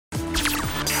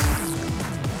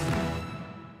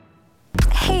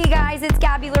guys, it's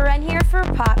Gabby Loren here for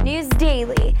Pop News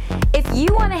Daily. If you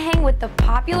want to hang with the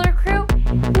popular crew,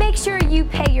 make sure you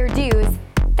pay your dues.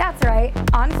 That's right,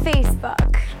 on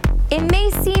Facebook. It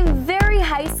may seem very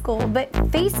high school, but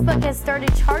Facebook has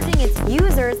started charging its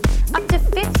users up to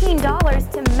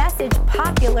 $15 to message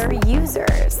popular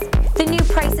users. The new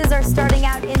prices are starting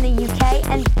out in the UK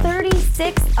and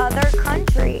 36 other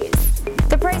countries.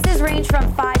 The prices range from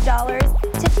 $5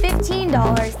 to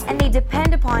 $15, and they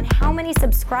depend upon how many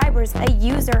subscribers a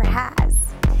user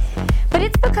has. But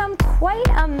it's become quite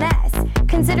a mess,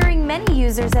 considering many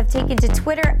users have taken to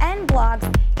Twitter and blogs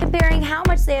comparing how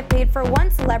much they have paid for one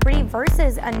celebrity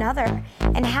versus another,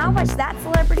 and how much that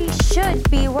celebrity should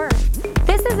be worth.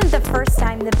 This isn't the first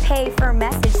time the pay for a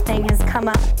message thing has come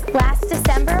up. Last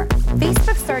December,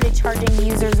 Facebook started charging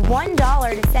users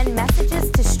 $1 to send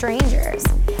messages to strangers.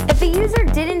 If the user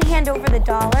didn't hand over the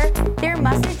dollar, their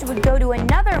message would go to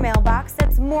another mailbox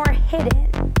that's more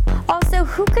hidden. Also,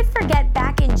 who could forget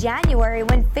back in January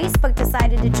when Facebook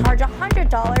decided to charge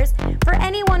 $100 for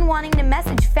anyone wanting to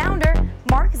message founder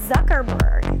Mark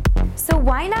Zuckerberg? So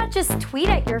why not just tweet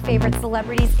at your favorite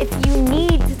celebrities if you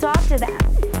need to talk to them?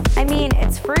 I mean,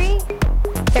 it's free.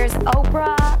 There's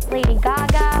Oprah, Lady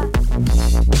Gaga,